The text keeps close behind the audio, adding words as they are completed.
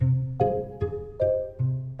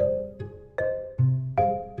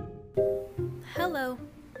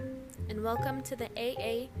and welcome to the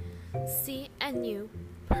AACNU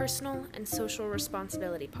Personal and Social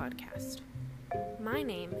Responsibility Podcast. My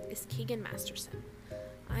name is Keegan Masterson.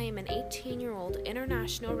 I am an 18-year-old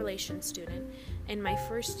international relations student in my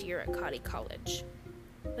first year at Cottey College.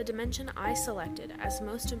 The dimension I selected as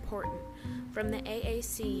most important from the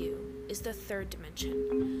AACU is the third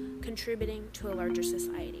dimension, contributing to a larger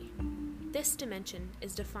society. This dimension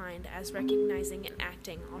is defined as recognizing and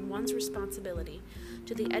acting on one's responsibility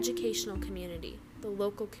to the educational community, the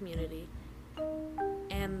local community,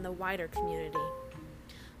 and the wider community,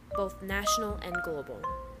 both national and global.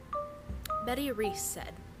 Betty Reese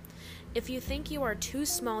said, "If you think you are too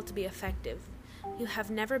small to be effective, you have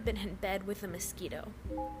never been in bed with a mosquito."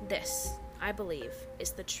 This, I believe,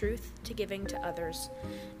 is the truth to giving to others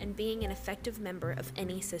and being an effective member of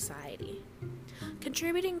any society.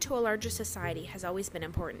 Contributing to a larger society has always been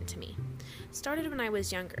important to me. It started when I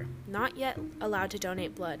was younger, not yet allowed to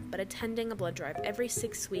donate blood, but attending a blood drive every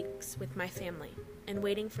 6 weeks with my family and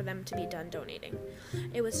waiting for them to be done donating.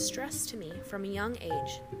 It was stressed to me from a young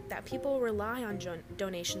age that people rely on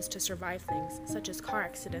donations to survive things such as car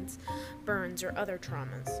accidents, burns, or other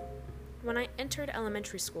traumas. When I entered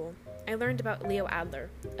elementary school, I learned about Leo Adler,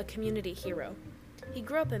 a community hero. He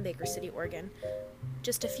grew up in Baker City, Oregon,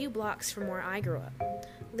 just a few blocks from where I grew up.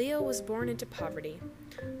 Leo was born into poverty,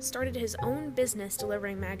 started his own business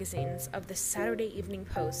delivering magazines of the Saturday Evening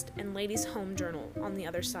Post and Ladies' Home Journal on the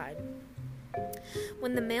other side.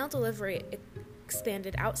 When the mail delivery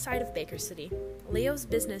expanded outside of Baker City, Leo's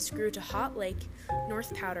business grew to Hot Lake,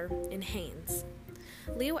 North Powder, and Haines.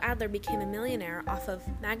 Leo Adler became a millionaire off of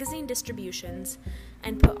magazine distributions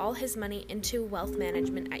and put all his money into wealth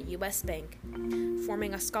management at U.S. Bank,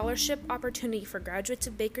 forming a scholarship opportunity for graduates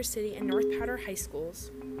of Baker City and North Powder high schools.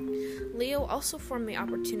 Leo also formed the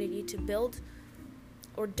opportunity to build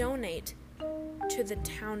or donate to the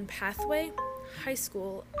Town Pathway High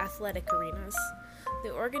School athletic arenas, the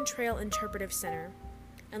Oregon Trail Interpretive Center,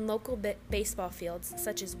 and local baseball fields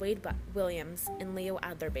such as Wade Williams and Leo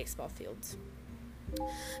Adler baseball fields.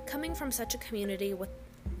 Coming from such a community with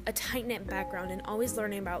a tight-knit background and always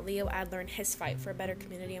learning about Leo Adler and his fight for a better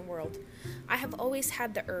community and world, I have always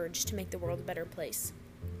had the urge to make the world a better place.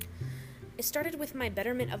 It started with my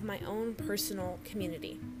betterment of my own personal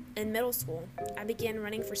community. In middle school, I began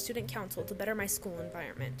running for student council to better my school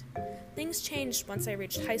environment. Things changed once I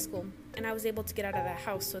reached high school, and I was able to get out of the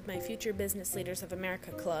house with my Future Business Leaders of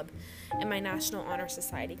America club and my National Honor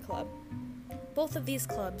Society club. Both of these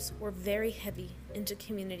clubs were very heavy into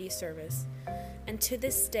community service, and to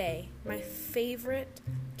this day, my favorite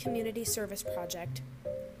community service project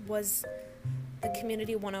was the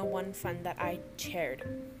Community 101 Fund that I chaired.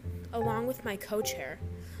 Along with my co-chair,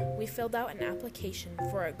 we filled out an application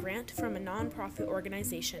for a grant from a nonprofit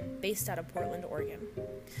organization based out of Portland, Oregon.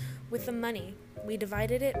 With the money, we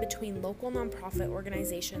divided it between local nonprofit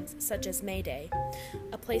organizations such as Mayday,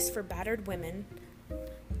 a place for battered women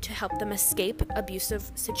to help them escape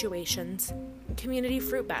abusive situations, Community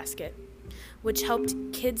Fruit Basket, which helped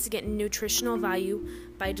kids get nutritional value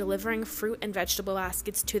by delivering fruit and vegetable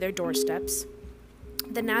baskets to their doorsteps,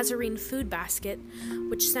 the Nazarene Food Basket,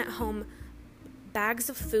 which sent home bags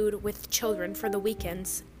of food with children for the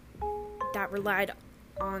weekends that relied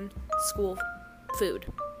on school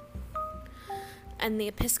food, and the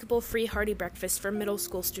Episcopal Free Hearty Breakfast for middle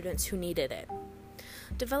school students who needed it.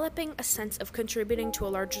 Developing a sense of contributing to a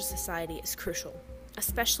larger society is crucial,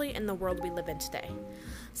 especially in the world we live in today.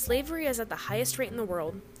 Slavery is at the highest rate in the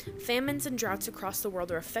world. Famines and droughts across the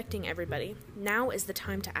world are affecting everybody. Now is the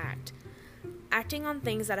time to act. Acting on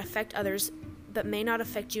things that affect others but may not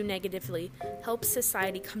affect you negatively helps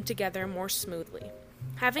society come together more smoothly.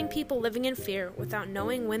 Having people living in fear without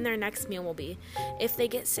knowing when their next meal will be, if they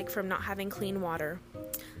get sick from not having clean water,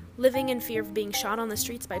 living in fear of being shot on the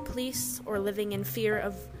streets by police, or living in fear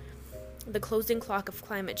of the closing clock of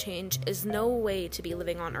climate change is no way to be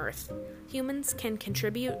living on Earth. Humans can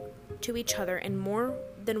contribute to each other in more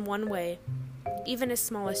than one way, even as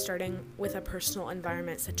small as starting with a personal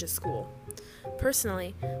environment such as school.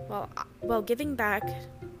 Personally, while giving back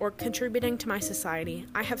or contributing to my society,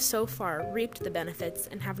 I have so far reaped the benefits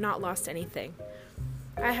and have not lost anything.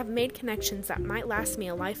 I have made connections that might last me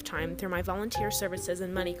a lifetime through my volunteer services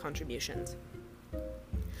and money contributions.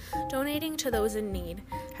 Donating to those in need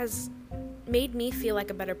has made me feel like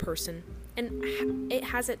a better person, and it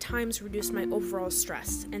has at times reduced my overall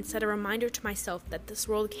stress and set a reminder to myself that this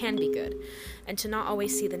world can be good and to not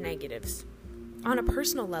always see the negatives. On a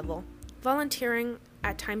personal level, volunteering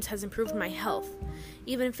at times has improved my health,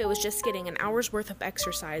 even if it was just getting an hour's worth of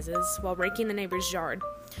exercises while raking the neighbor's yard,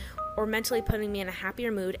 or mentally putting me in a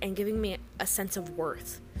happier mood and giving me a sense of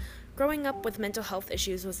worth. Growing up with mental health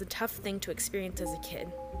issues was a tough thing to experience as a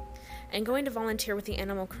kid, and going to volunteer with the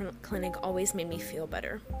animal clinic always made me feel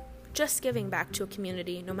better. Just giving back to a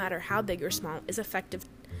community, no matter how big or small, is effective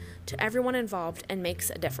to everyone involved and makes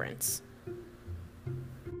a difference.